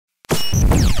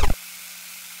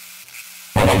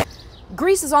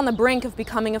Greece is on the brink of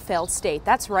becoming a failed state.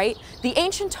 That's right. The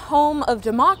ancient home of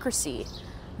democracy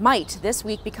might this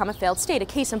week become a failed state, a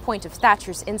case in point of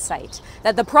Thatcher's insight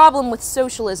that the problem with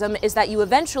socialism is that you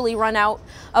eventually run out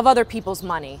of other people's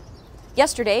money.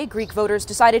 Yesterday, Greek voters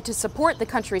decided to support the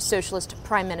country's socialist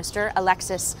prime minister,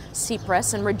 Alexis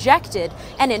Tsipras, and rejected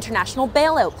an international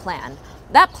bailout plan.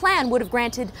 That plan would have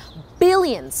granted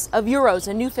billions of euros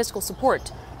in new fiscal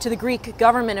support to the Greek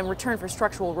government in return for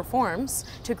structural reforms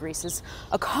to Greece's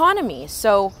economy.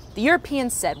 So the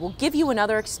Europeans said, we'll give you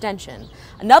another extension,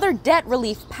 another debt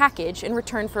relief package in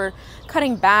return for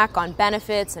cutting back on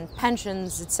benefits and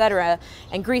pensions, etc.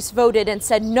 And Greece voted and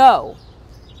said no.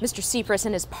 Mr. Tsipras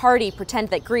and his party pretend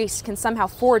that Greece can somehow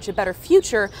forge a better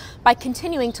future by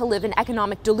continuing to live in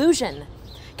economic delusion.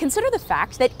 Consider the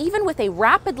fact that even with a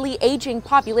rapidly aging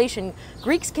population,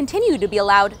 Greeks continue to be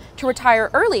allowed to retire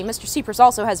early. Mr. Tsipras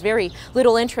also has very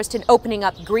little interest in opening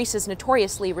up Greece's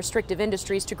notoriously restrictive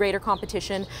industries to greater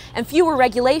competition and fewer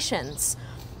regulations.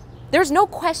 There's no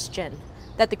question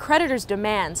that the creditors'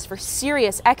 demands for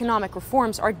serious economic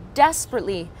reforms are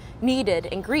desperately needed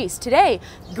in Greece. Today,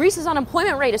 Greece's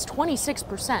unemployment rate is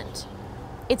 26%.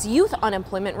 Its youth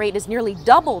unemployment rate is nearly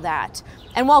double that.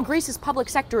 And while Greece's public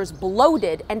sector is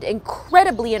bloated and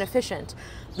incredibly inefficient,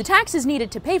 the taxes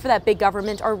needed to pay for that big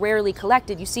government are rarely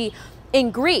collected. You see,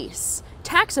 in Greece,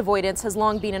 tax avoidance has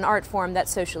long been an art form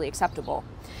that's socially acceptable.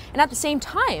 And at the same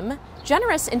time,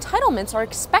 generous entitlements are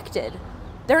expected.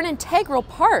 They're an integral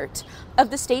part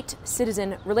of the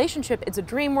state-citizen relationship. It's a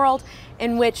dream world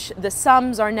in which the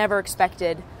sums are never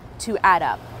expected to add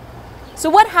up. So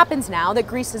what happens now that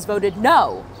Greece has voted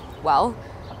no? Well,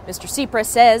 Mr. Tsipras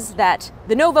says that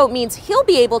the no vote means he'll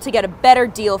be able to get a better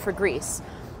deal for Greece.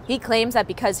 He claims that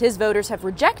because his voters have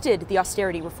rejected the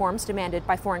austerity reforms demanded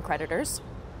by foreign creditors,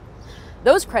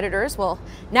 those creditors will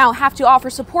now have to offer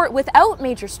support without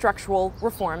major structural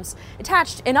reforms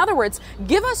attached. In other words,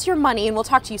 give us your money and we'll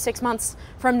talk to you 6 months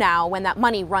from now when that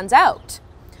money runs out.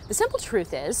 The simple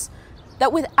truth is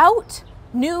that without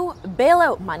new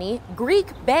bailout money, Greek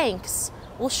banks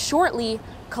will shortly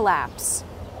collapse.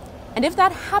 And if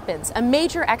that happens, a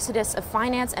major exodus of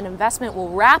finance and investment will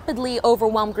rapidly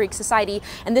overwhelm Greek society.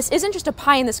 And this isn't just a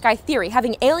pie-in-the-sky theory.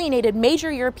 Having alienated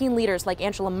major European leaders like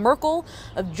Angela Merkel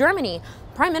of Germany,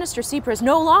 Prime Minister Tsipras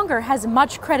no longer has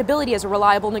much credibility as a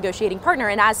reliable negotiating partner.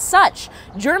 And as such,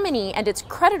 Germany and its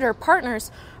creditor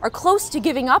partners are close to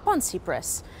giving up on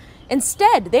Tsipras.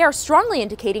 Instead, they are strongly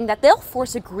indicating that they'll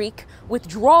force a Greek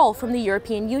withdrawal from the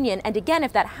European Union. And again,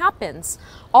 if that happens,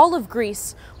 all of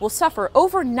Greece will suffer.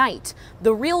 Overnight,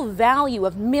 the real value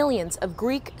of millions of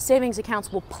Greek savings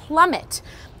accounts will plummet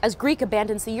as Greece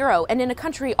abandons the euro. And in a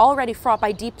country already fraught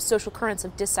by deep social currents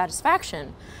of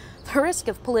dissatisfaction, the risk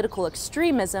of political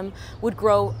extremism would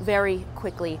grow very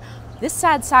quickly. This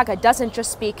sad saga doesn't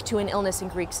just speak to an illness in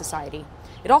Greek society.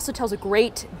 It also tells a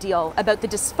great deal about the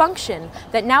dysfunction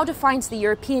that now defines the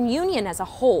European Union as a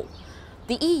whole.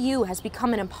 The EU has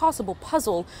become an impossible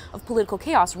puzzle of political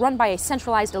chaos run by a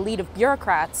centralized elite of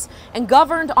bureaucrats and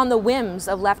governed on the whims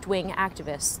of left-wing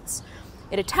activists.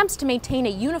 It attempts to maintain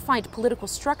a unified political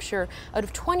structure out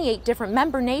of 28 different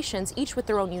member nations, each with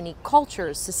their own unique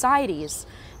cultures, societies,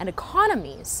 and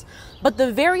economies. But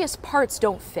the various parts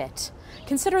don't fit.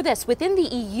 Consider this, within the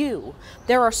EU,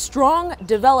 there are strong,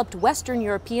 developed Western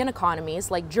European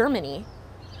economies like Germany,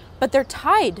 but they're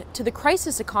tied to the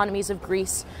crisis economies of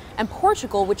Greece and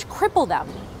Portugal, which cripple them.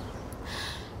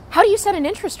 How do you set an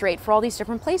interest rate for all these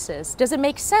different places? Does it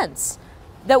make sense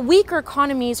that weaker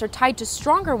economies are tied to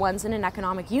stronger ones in an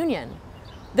economic union?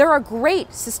 There are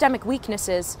great systemic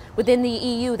weaknesses within the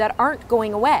EU that aren't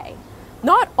going away.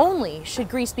 Not only should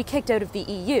Greece be kicked out of the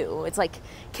EU, it's like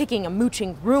kicking a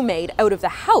mooching roommate out of the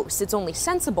house, it's only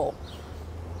sensible.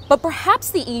 But perhaps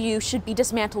the EU should be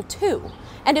dismantled too.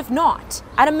 And if not,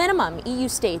 at a minimum, EU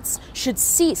states should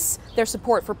cease their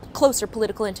support for closer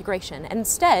political integration and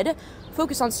instead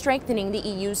focus on strengthening the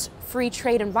EU's free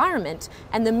trade environment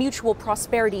and the mutual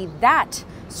prosperity that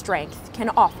strength can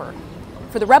offer.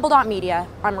 For TheRebel.media,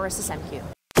 I'm Marissa Semkiw.